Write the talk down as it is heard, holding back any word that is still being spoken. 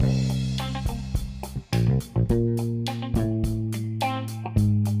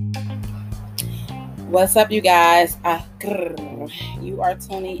What's up, you guys? You are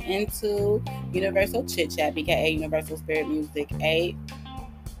tuning into Universal Chit Chat, aka Universal Spirit Music 8,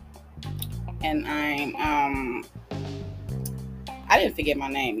 and I didn't forget my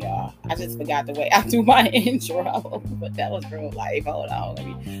name, y'all. I just forgot the way I do my intro, but that was real life. Hold on, let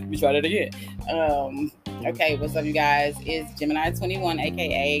me try that again. Okay, what's up, you guys? It's Gemini 21,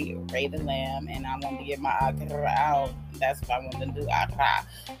 aka Ray the Lamb, and I wanted to get my out. That's what I wanted to do.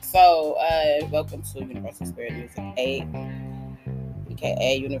 So, welcome to Universal Spirit Music 8,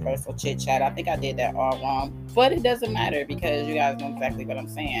 aka Universal Chit Chat. I think I did that all wrong, but it doesn't matter because you guys know exactly what I'm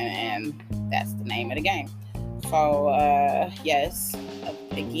saying, and that's the name of the game. So, yes,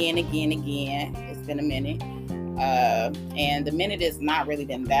 again. It's been a minute. And the minute has not really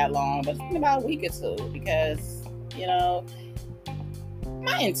been that long, but it's been about a week or two because, you know,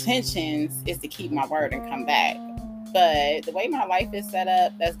 my intentions is to keep my word and come back. But the way my life is set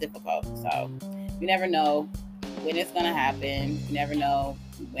up, that's difficult. So you never know when it's going to happen. You never know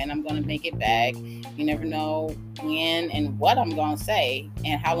when I'm going to make it back. You never know when and what I'm going to say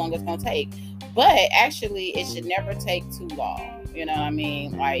and how long it's going to take. But actually, it should never take too long. You know what I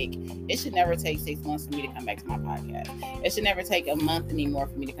mean? Like, it should never take 6 months for me to come back to my podcast. It should never take a month anymore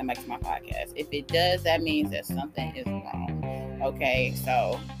for me to come back to my podcast. If it does, that means that something is wrong. Okay,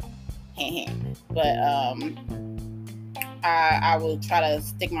 so, but I will try to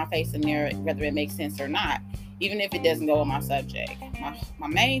stick my face in there, whether it makes sense or not, even if it doesn't go with my subject. My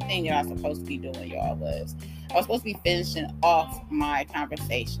main thing that I was supposed to be doing, y'all, was I was supposed to be finishing off my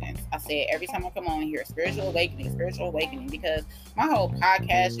conversations. I said every time I come on here, spiritual awakening, because my whole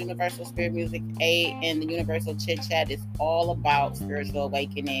podcast, Universal Spirit Music 8 and the Universal Chit Chat, is all about spiritual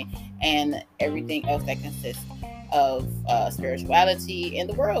awakening and everything else that consists of spirituality in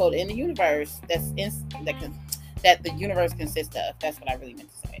the world, in the universe, that the universe consists of. That's what I really meant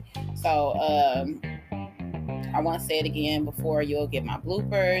to say. So, I want to say it again before you'll get my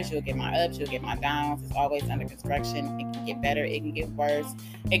bloopers, you'll get my ups, you'll get my downs. It's always under construction. It can get better, it can get worse,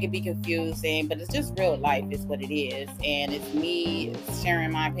 it can be confusing, but it's just real life is what it is. And it's me sharing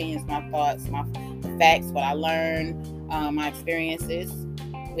my opinions, my thoughts, the facts, what I learned, my experiences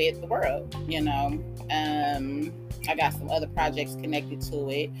with the world, I got some other projects connected to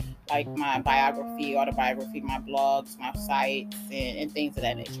it, like my biography, autobiography, my blogs, my sites, and things of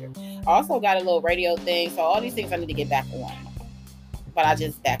that nature. I also got a little radio thing, so all these things I need to get back on. But I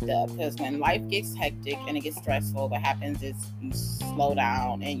just backed up because when life gets hectic and it gets stressful, what happens is you slow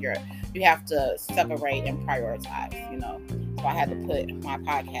down and you have to separate and prioritize, So I had to put my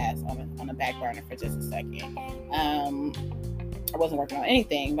podcast on the back burner for just a second. I wasn't working on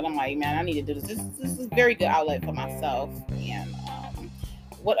anything, but I'm like, man, I need to do this. This is a very good outlet for myself. And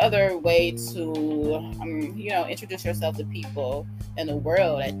what other way to, introduce yourself to people in the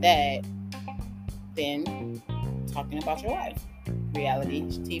world at that than talking about your life? Reality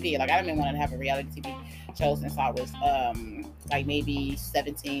TV. Like, I've been wanting to have a reality TV show since I was like maybe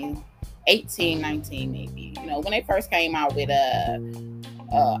 17, 18, 19 maybe. When they first came out with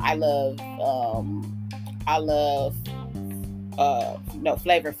I love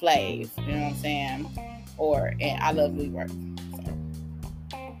Flavor Flav, you know what I'm saying? And I Love New York. So,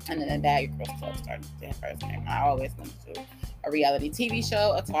 and then the Bad Girls Club started when first came. I always wanted to do a reality TV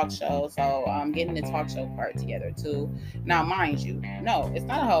show, a talk show. So I'm getting the talk show part together too. Now, mind you, no, it's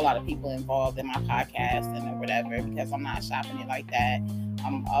not a whole lot of people involved in my podcast and whatever, because I'm not shopping it like that.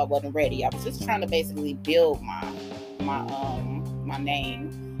 I wasn't ready. I was just trying to basically build my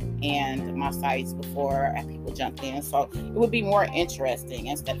name and my sites before people jumped in. So it would be more interesting.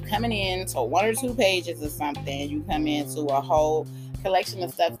 Instead of coming in to one or two pages or something, you come into a whole collection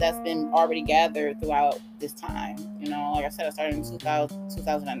of stuff that's been already gathered throughout this time. Like I said, I started in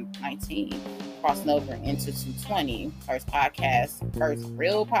 2019, crossing over into 2020. First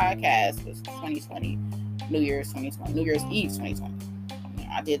real podcast was 2020, New Year's Eve 2020.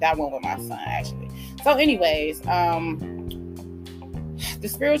 I did that one with my son, actually. So anyways, the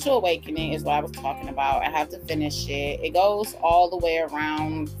spiritual awakening is what I was talking about. I have to finish it. It goes all the way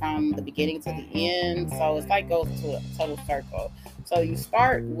around from the beginning to the end. So it's like goes to a total circle. So you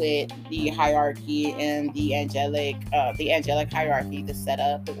start with the hierarchy and the angelic hierarchy, the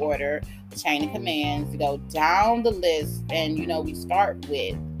setup, the order, the chain of commands. You go down the list, and we start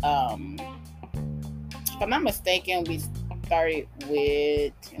with, if I'm not mistaken, we started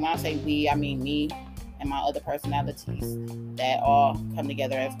with, and when I say we, I mean me and my other personalities that all come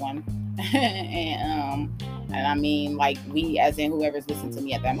together as one. and I mean, like, we as in whoever's listening to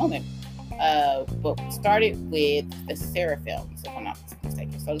me at that moment. But started with the seraphims, if I'm not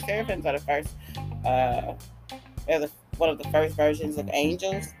mistaken. So the seraphims are the first, one of the first versions of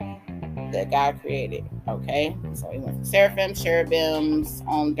angels. that God created. Okay, so he went from seraphim, cherubims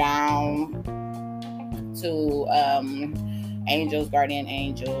on down to angels, guardian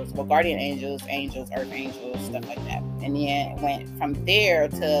angels, earth angels, stuff like that. And then went from there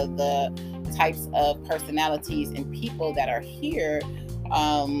to the types of personalities and people that are here,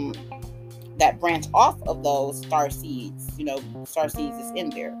 that branch off of those star seeds. Star seeds is in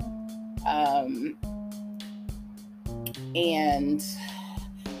there. And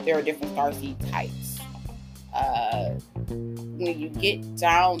there are different starseed types. When you get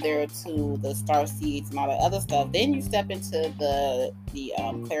down there to the star seeds and all that other stuff, then you step into the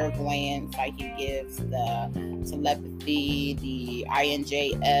clairvoyant, psychic gifts, the telepathy, the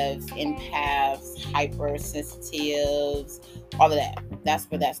INJFs, empaths, hypersensitives, all of that. That's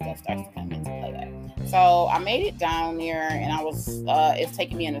where that stuff starts to come into play at. So I made it down there, and I was it's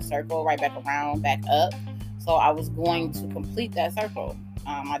taking me in a circle right back around, back up. So I was going to complete that circle.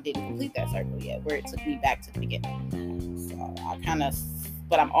 I didn't complete that circle yet, where it took me back to the beginning. So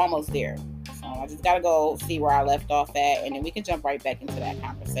but I'm almost there. So I just got to go see where I left off at, and then we can jump right back into that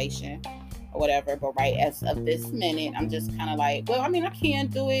conversation or whatever. But right as of this minute, I'm just kind of like, well, I mean, I can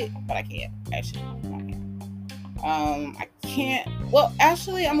do it, but I can't. Actually, I can't. Well,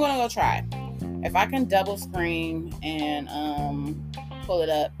 actually, I'm going to go try. If I can double screen and pull it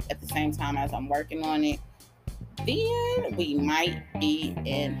up at the same time as I'm working on it, then we might be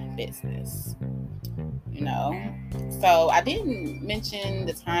in business, So I didn't mention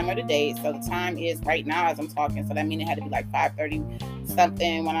the time or the date. So the time is right now as I'm talking. So that means it had to be like 5:30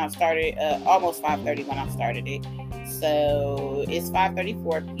 something when I started, almost 5:30 when I started it. So it's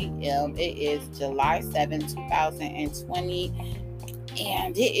 5:34 p.m. It is July 7th, 2020.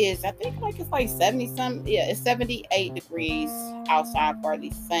 And it is, I think it's like 70 something. Yeah, it's 78 degrees outside,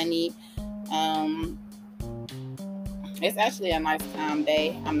 partly sunny. It's actually a nice calm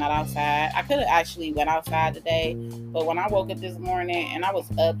day. I'm not outside. I could have actually went outside today, but when I woke up this morning and I was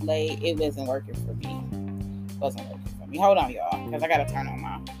up late, it wasn't working for me. Hold on, y'all, because I got to turn on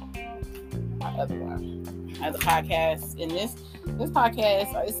my other one. My other podcast. And this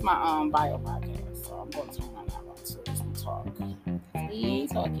podcast, it's my bio podcast. So I'm going to turn on that one too. Some talk. We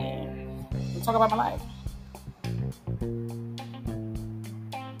talking. We talk about my life.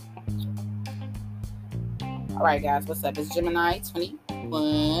 All right, guys, what's up? It's Gemini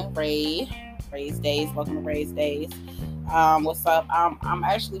 21, Raise Days. Welcome to Raise Days. What's up?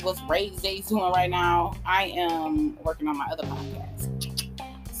 What's Raise Days doing right now? I am working on my other podcast.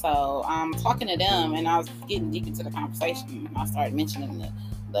 So I'm talking to them, and I was getting deep into the conversation. I started mentioning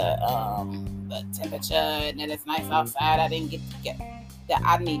the temperature and that it's nice outside. I didn't get that.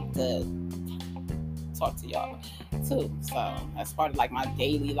 I need to talk to y'all too. So that's part of like my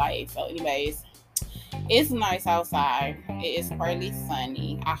daily life. So anyways, it's nice outside. It is partly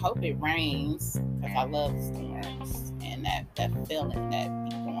sunny. I hope it rains because I love storms and that feeling that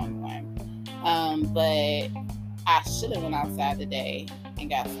be going on. But I should have went outside today and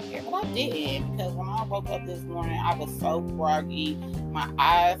got some air, but I didn't, because when I woke up this morning, I was so groggy. My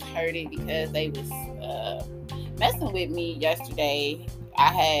eyes hurted because they was messing with me yesterday.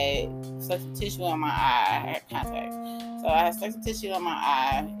 I had suction tissue on my eye. I had contacts. So I had suction tissue on my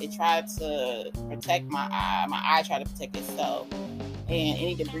eye. It tried to protect my eye. My eye tried to protect itself. And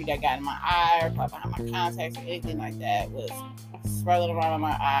any debris that got in my eye or behind my contacts or anything like that was swirling around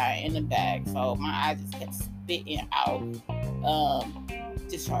my eye in the back. So my eye just kept spitting out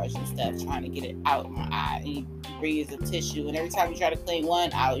discharge and stuff, trying to get it out of my eye. And debris is a tissue. And every time you try to clean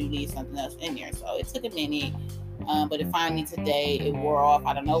one out, you leave something else in there. So it took a minute. But it finally today, it wore off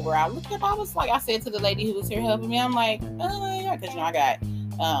out of nowhere. I looked up, I was like, I said to the lady who was here helping me, I'm like, oh yeah, because I got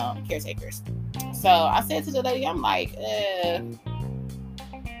caretakers. So I said to the lady, I'm like,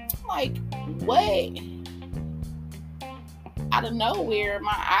 what? Out of nowhere,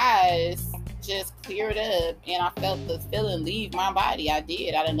 my eyes just cleared up and I felt the feeling leave my body. I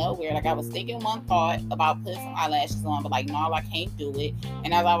did, out of nowhere. Like I was thinking one thought about putting some eyelashes on, but like, no, I can't do it.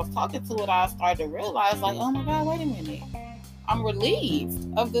 And as I was talking to it, I started to realize, like, oh my God, wait a minute. I'm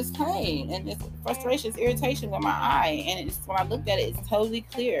relieved of this pain and this frustration, this irritation with my eye. And it's, when I looked at it, it's totally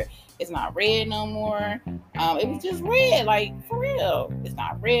clear. It's not red no more. It was just red, like for real. It's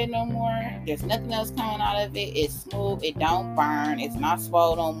not red no more. There's nothing else coming out of it. It's smooth. It don't burn. It's not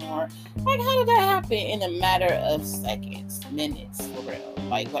swollen no more. Like, how did that happen in a matter of seconds, minutes, for real?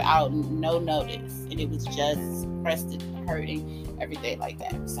 Like without no notice. And it was just crusted, hurting, everything like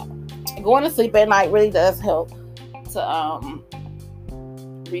that. So going to sleep at night really does help to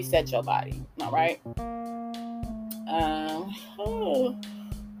reset your body. All right.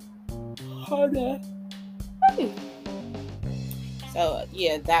 Hold on. So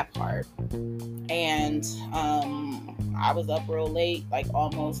yeah, that part. And I was up real late, like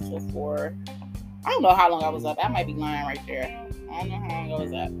almost till 4. I don't know how long I was up. I might be lying right there. I don't know how long I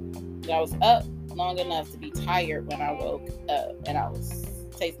was up. But I was up long enough to be tired when I woke up. And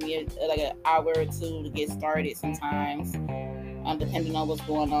takes me like an hour or two to get started sometimes, depending on what's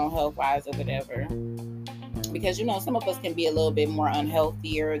going on health-wise or whatever. Because, some of us can be a little bit more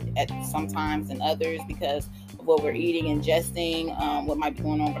unhealthier at sometimes than others because of what we're eating, ingesting, what might be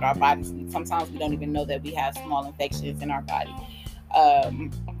going on with our bodies. Sometimes we don't even know that we have small infections in our body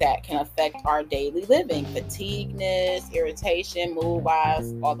that can affect our daily living. Fatigueness, irritation,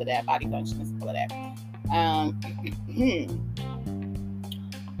 mood-wise, all of that, body functions, all of that.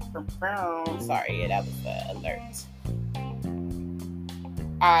 Sorry, that was the alert.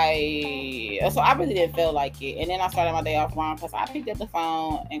 I really didn't feel like it, and then I started my day off wrong because I picked up the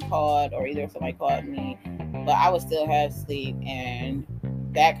phone and called, or either somebody called me, but I was still half asleep, and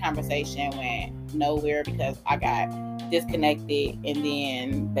that conversation went nowhere because I got disconnected and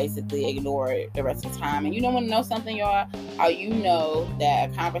then basically ignored the rest of the time. And you don't want to know something, y'all? How you know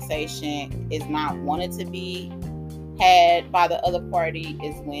that a conversation is not wanted to be had by the other party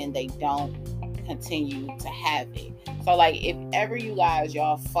is when they don't continue to have it. So like if ever you guys,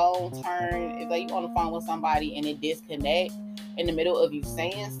 y'all phone turn, if like you on the phone with somebody and it disconnect in the middle of you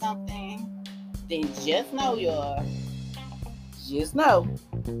saying something, then just know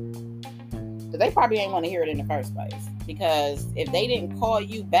that they probably ain't want to hear it in the first place. Because if they didn't call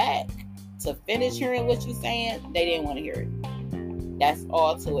you back to finish hearing what you're saying, they didn't want to hear it. That's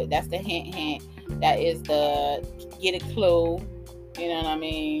all to it. That's the hint. That is the get a clue. You know what I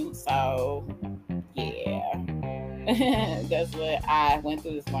mean? So, yeah. That's what I went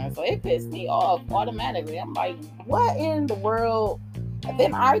through this morning. So it pissed me off automatically. I'm like, what in the world? And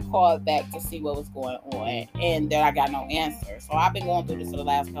then I called back to see what was going on, and then I got no answer. So I've been going through this for the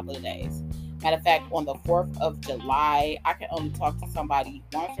last couple of days. Matter of fact, on the 4th of July, I can only talk to somebody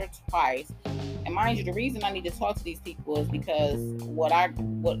once or twice. And mind you, the reason I need to talk to these people is because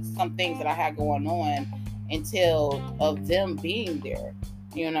some things that I had going on until of them being there,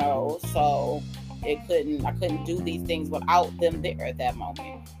 so I couldn't do these things without them there at that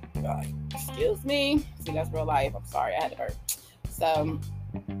moment. Excuse me. See, that's real life. I'm sorry, I had to burp. So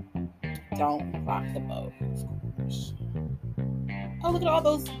don't rock the boat. Oh, look at all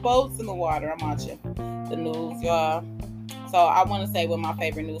those boats in the water. I'm watching the news, y'all. So I want to say what my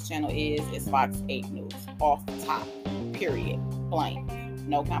favorite news channel is Fox 8 News. Off the top. Period. Blank.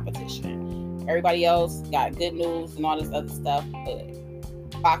 No competition. Everybody else got good news and all this other stuff, but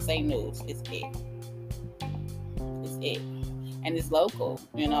Fox 8 News is it. It's it. And it's local.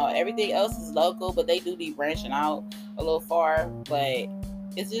 Everything else is local, but they do be branching out a little far, but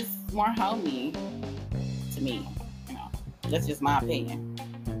it's just more homey to me. That's just my opinion.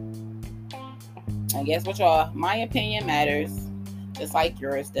 And guess what, y'all? My opinion matters just like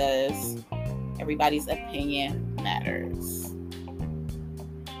yours does. Everybody's opinion matters.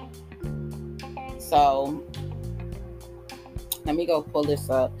 So let me go pull this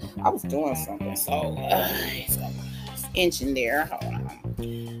up. I was doing something, so it's inching there. Hold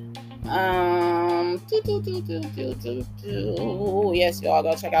on. Yes, y'all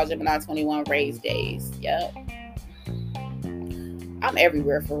go check out Gemini 21 Raise Days. Yep. I'm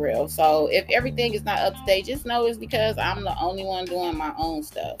everywhere for real. So if everything is not up to date, just know it's because I'm the only one doing my own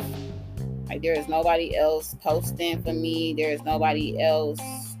stuff. Like there is nobody else posting for me. There is nobody else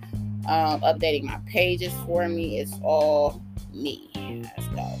updating my pages for me. It's all me. Let's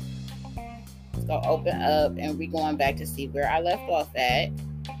go. Let's go open up and we're going back to see where I left off at.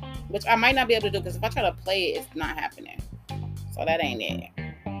 Which I might not be able to do because if I try to play it, it's not happening. So that ain't it.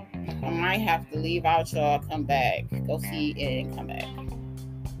 I might have to leave out, y'all, come back, go see and come back.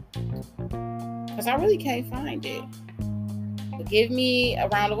 Because I really can't find it. But give me a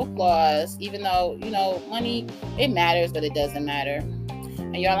round of applause, even though, money, it matters, but it doesn't matter.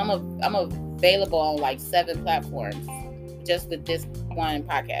 And y'all, I'm available on like 7 platforms just with this one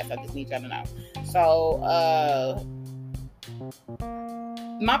podcast. I just need y'all to know. So,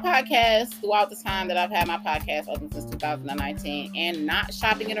 my podcast, throughout the time that I've had my podcast open since 2019 and not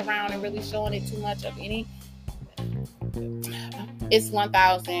shopping it around and really showing it too much of any, it's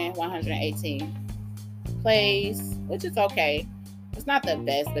 1,118 plays, which is okay. It's not the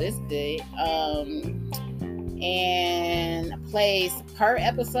best, but it's good. And plays per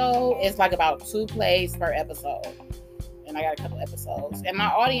episode is like about 2 plays per episode. And I got a couple episodes. And my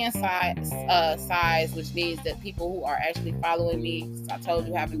audience size, which means that people who are actually following me, I told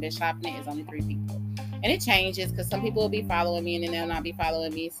you haven't been shopping it, is only 3 people. And it changes because some people will be following me and then they'll not be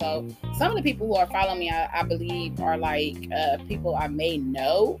following me. So some of the people who are following me, I believe, are like people I may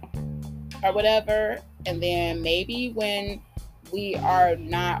know. or whatever. And then maybe when we are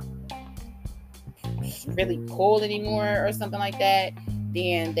not really cool anymore or something like that,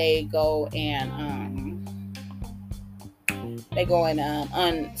 then they go and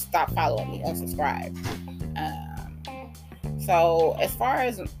stop following me, unsubscribe. So as far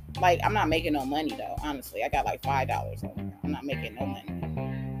as like, I'm not making no money though. Honestly, I got like $5 over there. I'm not making no money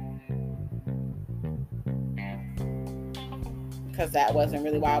because that wasn't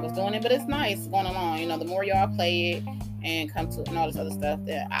really why I was doing it. But it's nice going along. You know, the more y'all play it and come to and all this other stuff,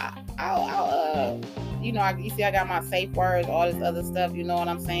 that I'll you know, you see, I got my safe words, all this other stuff. You know what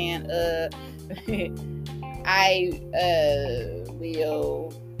I'm saying? I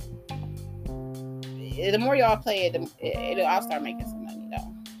will. The more y'all play it, I'll start making some money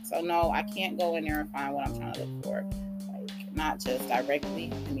though. So no, I can't go in there and find what I'm trying to look for. Like, not just directly.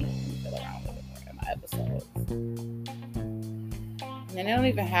 Let me fill around a little bit more in my episodes. And then they don't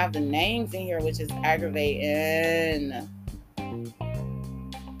even have the names in here, which is aggravating.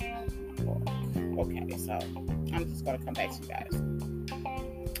 Okay, so I'm just gonna come back to you guys.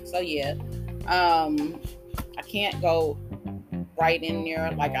 So yeah, I can't go right in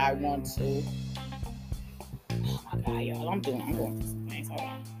there like I want to. Oh my god, y'all, I'm going through some things. Hold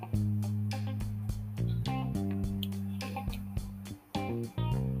on.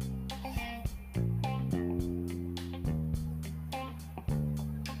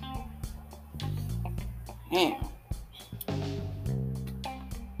 Damn.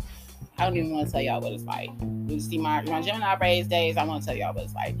 I don't even want to tell y'all what it's like. You see my Gemini raised days, I want to tell y'all what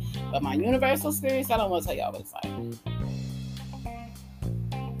it's like. But my universal spirits, I don't want to tell y'all what it's like.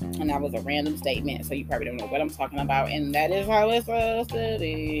 And that was a random statement, so you probably don't know what I'm talking about. And that is how it's supposed to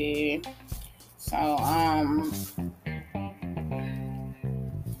be. So,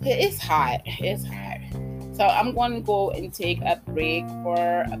 it's hot. It's hot. So I'm going to go and take a break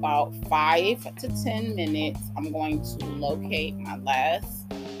for about 5 to 10 minutes. I'm going to locate my last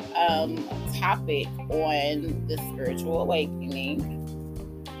topic on the spiritual awakening.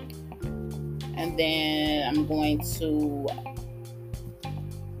 And then I'm going to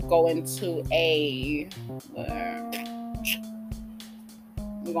go into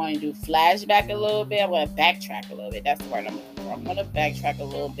I'm going to do flashback a little bit. I'm going to backtrack a little bit. That's the word I'm looking for. I'm going to backtrack a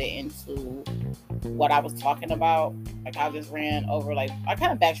little bit into what I was talking about. Like, I just ran over, like, I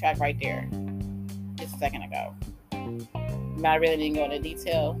kind of backtracked right there just a second ago. But I really didn't go into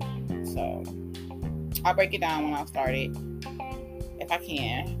detail. So I'll break it down when I start it, if I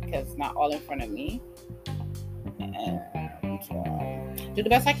can, because it's not all in front of me. And do the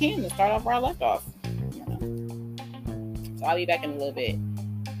best I can to start off where I left off. You know? So I'll be back in a little bit.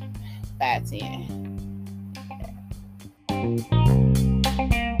 5-10.